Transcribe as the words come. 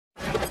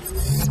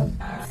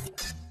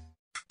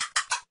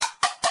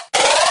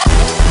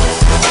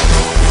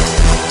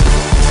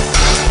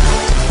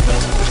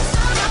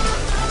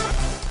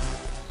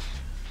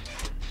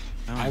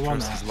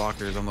these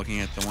lockers. I'm looking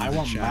at the ones I in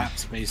want chat.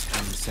 maps based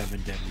on the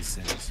 7 deadly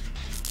sins.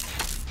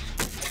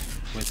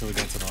 Wait till we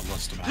get to the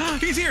lust map.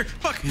 He's here!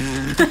 Fuck!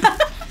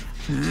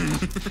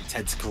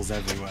 Tentacles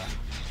everywhere.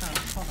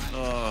 Oh,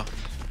 hold on.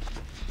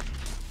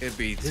 It'd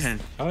be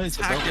Oh, it's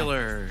the boat one.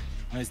 tentacular.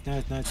 Oh, it's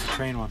the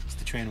train one. It's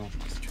the train one.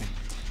 It's the train.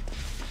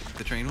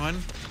 The train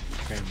one?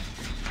 Train one.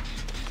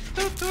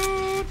 Toot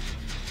toot.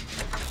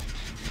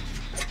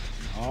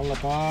 All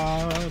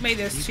about. Wait,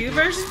 there's 2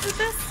 versions of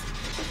this?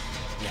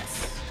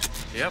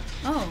 Yes. Yep.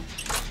 Oh.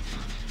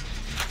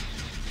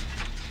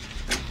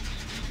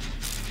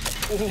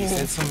 He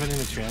said something in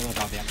the trailer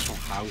about the actual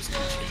house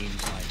can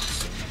change like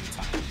so many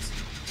times.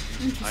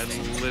 I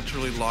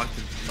literally locked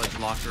the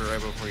locker right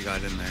before he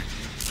got in there.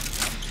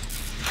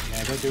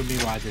 Yeah, don't do me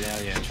what I did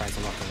earlier. Try to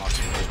lock a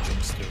locker and just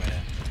jumps through it.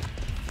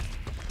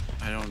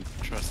 I don't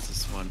trust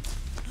this one.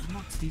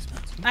 Unlocks these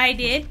ones. I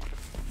did.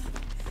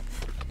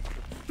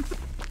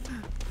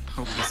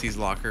 Hope he sees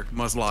locker.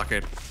 Must lock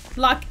it.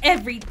 Lock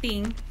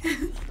everything.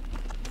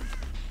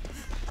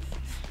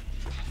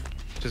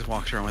 Just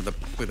walks around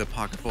with a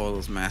pocket full of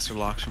those master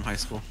locks from high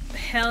school.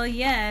 Hell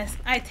yes.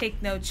 I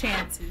take no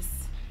chances.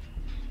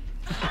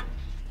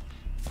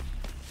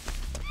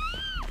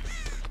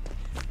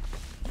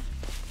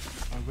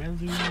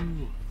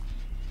 Orelu.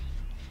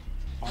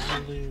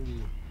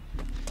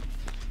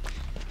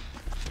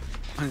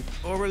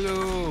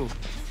 Orelu!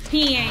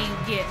 He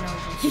ain't getting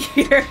over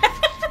here.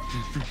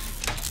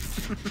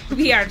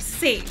 We are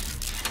safe.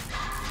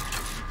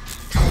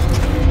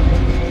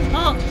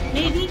 Oh,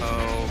 maybe.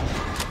 Oh.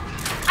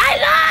 I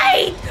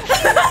lied!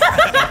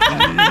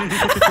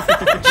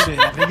 Shit,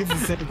 I think it's the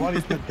same one.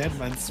 It's the dead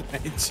man's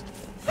switch.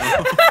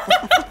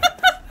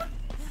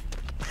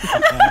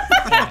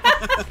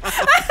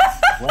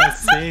 Well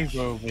safe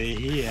over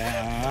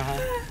here.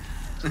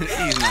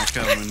 He's not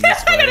coming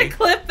this I'm gonna way.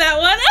 clip that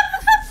one.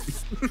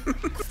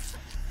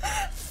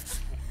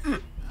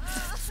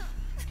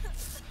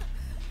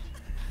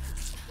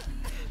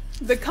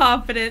 The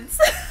confidence.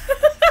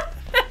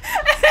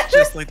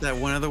 Just like that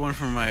one other one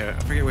from my, I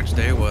forget which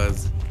day it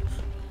was,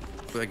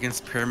 but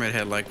against Pyramid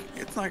Head. Like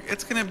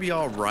it's gonna be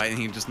all right, and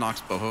he just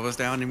knocks both of us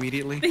down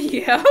immediately.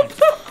 Yep.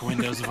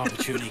 Windows of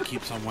opportunity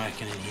keeps on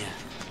working in here.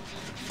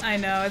 I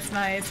know, it's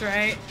nice,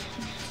 right?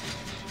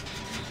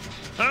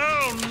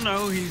 Oh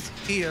no, he's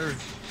here.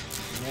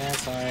 Yeah,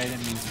 sorry, I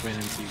didn't mean to run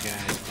into you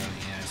guys, but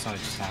yeah, I saw it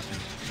just happen.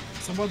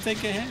 Someone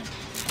take a hit.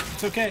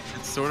 It's okay.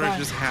 It sort of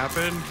just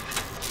happened.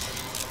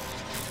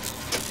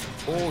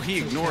 Oh, he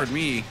ignored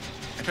me.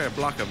 I tried to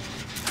block him.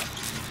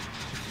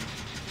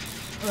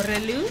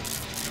 Orelu?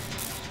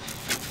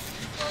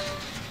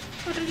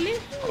 Orelu?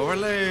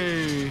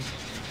 Overlay.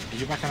 Are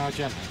you back on our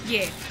gen?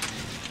 Yeah.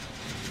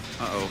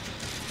 Uh-oh.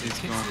 He's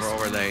going for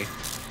overlay.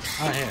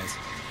 Oh, here it is.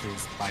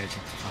 He's by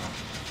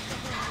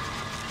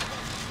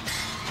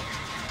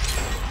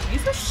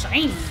These are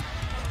shiny.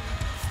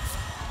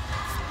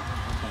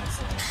 Okay,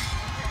 so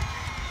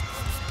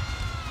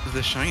Is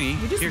this shiny?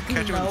 You're just Here,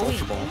 catch it with the glowing.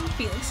 Ultra Ball.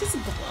 Felix just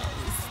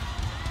glows.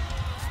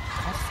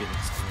 that's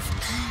Felix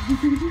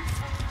doing.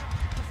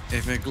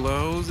 If it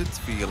glows, it's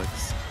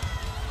Felix.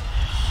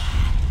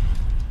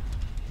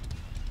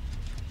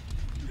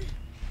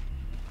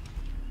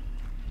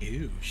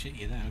 Ew, shit,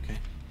 you there? Okay.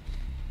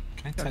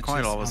 Can I Got touch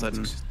quiet this? all of a Oh,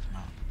 sudden. it's just- no.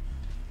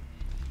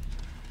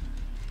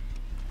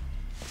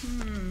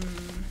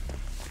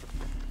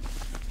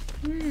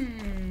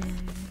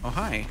 Oh,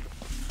 hi.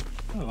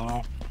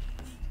 Hello.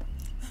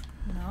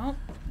 No.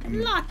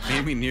 Lock.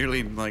 Made me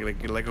nearly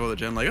like let go of the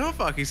gem. Like, oh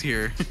fuck, he's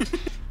here.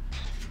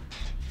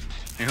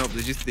 I hope.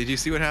 Did you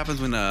see what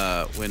happens when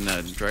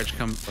Dredge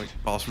comes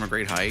falls from a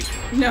great height?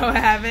 No, I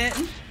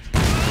haven't.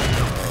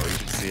 Oh, you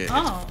should see it.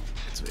 Oh.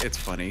 It's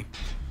funny.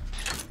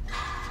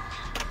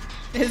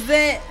 Is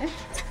it?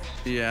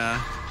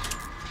 Yeah.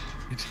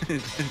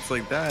 It's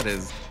like that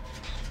is.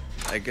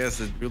 I guess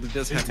it really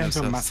does He have no turns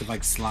into a sense. massive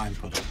like slime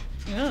puddle.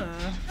 Ugh.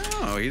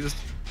 Oh, he just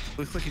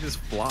looks like he just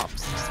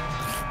flops.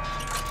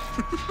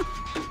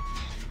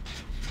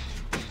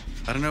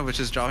 I don't know if it's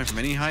just dropping from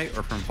any height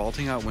or from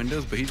vaulting out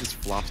windows, but he just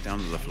flops down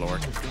to the floor.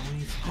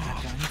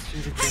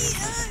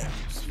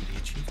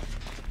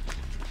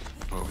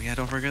 Oh yeah,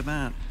 don't forget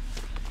that.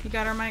 You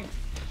got her, Mike?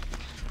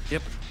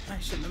 Yep. I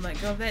shouldn't have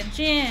let go of that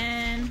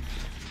gin.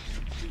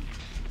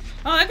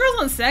 Oh, that girl's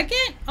on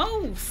second?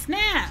 Oh,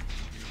 snap.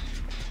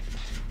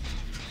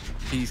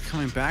 He's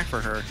coming back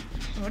for her.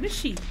 What did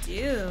she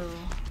do?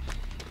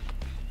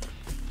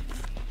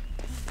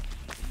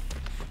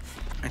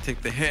 I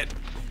take the hit.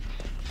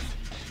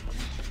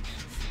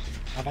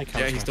 I like how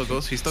Yeah, it's he still working.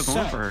 goes. He's still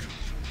going So, for her.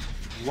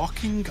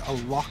 Locking a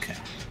locker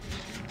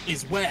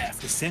is worth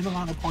the same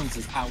amount of points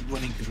as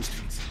outrunning those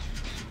trees.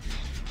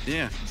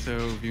 Yeah. So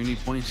if you need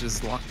points,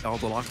 just lock all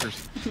the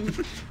lockers.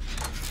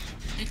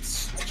 It's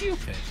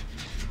stupid.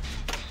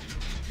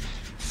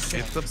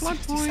 It's the blood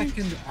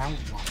 60-second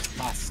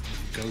outlast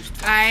ghost.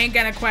 I ain't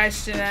gonna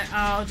question it.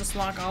 I'll just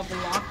lock all the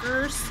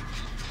lockers.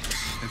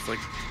 It's like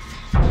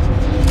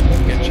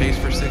get chased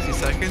for 60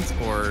 seconds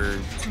or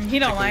He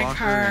don't pick a like locker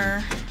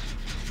her.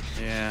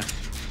 yeah.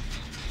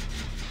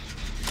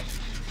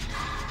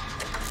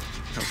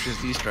 Oh, she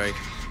has D-strike.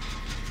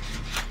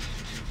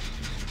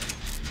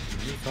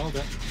 You called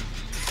it.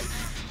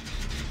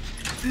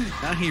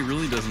 Now he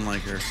really doesn't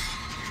like her.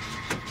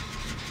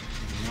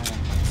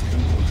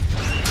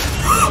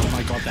 Oh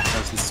my god, that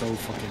house is so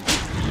fucking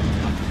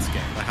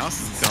scary. The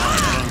house is gone.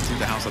 I don't see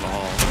the house at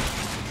all.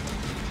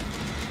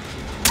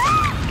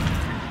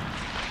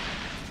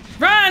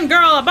 Run,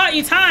 girl! I bought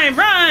you time!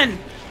 Run!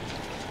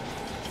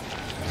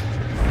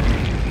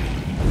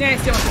 Yeah, he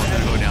still wants her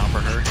dead. Go down for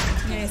her.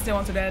 Yeah, he still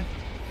wants her dead.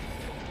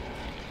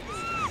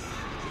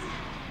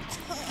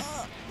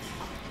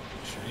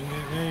 Shouldn't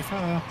get very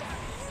far.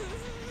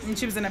 And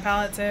she was in a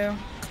pallet too.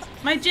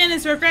 My Jin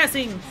is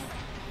regressing!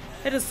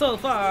 It is so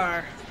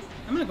far.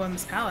 I'm gonna go in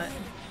this pallet.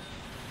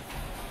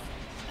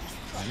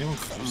 Anyone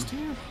close to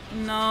you?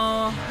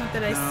 No, not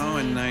that I No, see.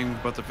 and I'm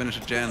about to finish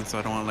a gen, so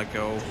I don't want to let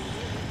go.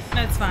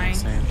 That's fine.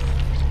 Same.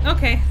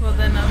 Okay, well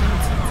then I'm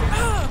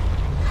gonna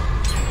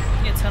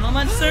you tunnel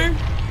much, sir?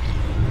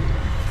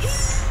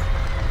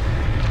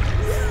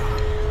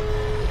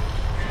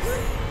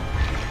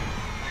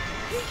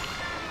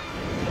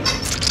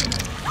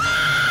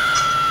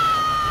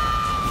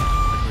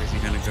 Where's he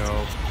gonna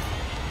go?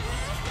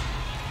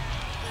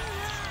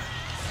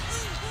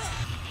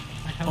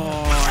 Oh,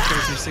 I could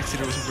have 360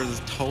 to for this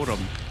totem.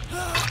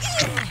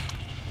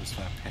 Where's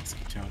that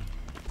pesky totem?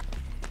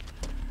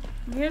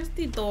 Here's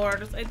the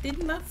doors. I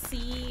did not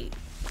see.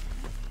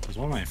 There's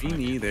one way in Me front of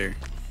you. neither.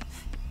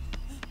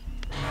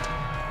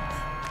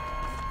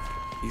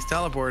 He's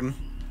teleporting.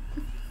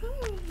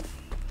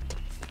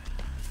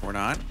 Or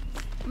not.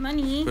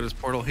 Money. Put his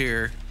portal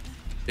here.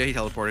 Yeah, he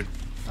teleported.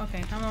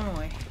 Okay, I'm on my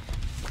way.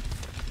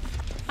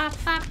 Bop,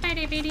 bop,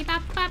 bitty, bitty,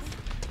 bop, bop.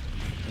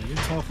 You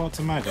didn't teleport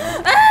to my door.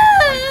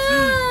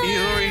 He's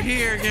over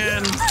here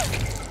again. See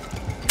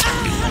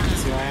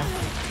where I am?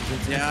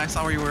 Yeah, I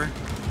saw where you were.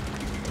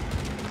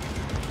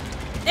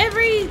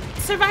 Every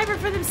survivor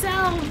for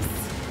themselves.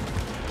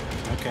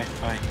 Okay,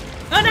 bye.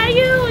 Oh, not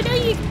you! No,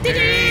 you did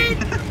it!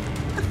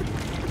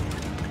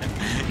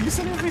 You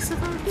said every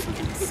survivor for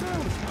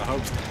themselves. I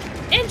hope so.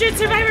 Injured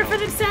survivor for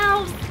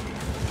themselves.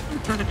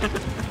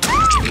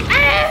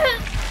 Ah!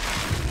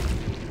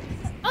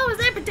 Oh, is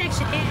that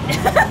protection?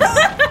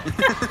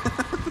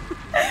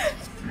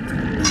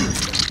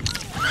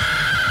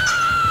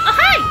 Oh,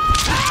 hi!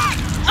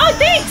 Oh,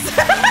 thanks!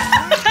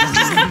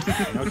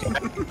 Okay.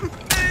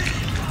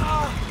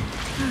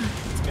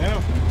 Let's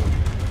go.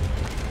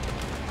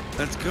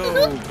 Let's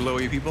go,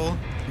 glowy people.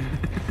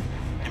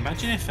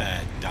 Imagine if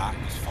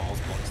darkness falls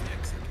blocks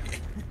next.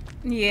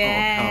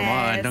 Yes. Oh, come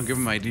on. Don't give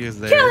him ideas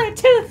there. Killer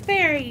Tooth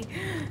Fairy.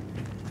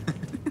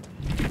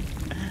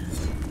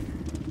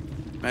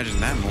 Imagine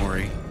that,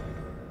 Maury.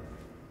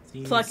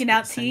 Plucking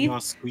out Send teeth? your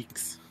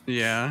squeaks.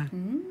 Yeah.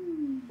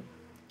 Mm.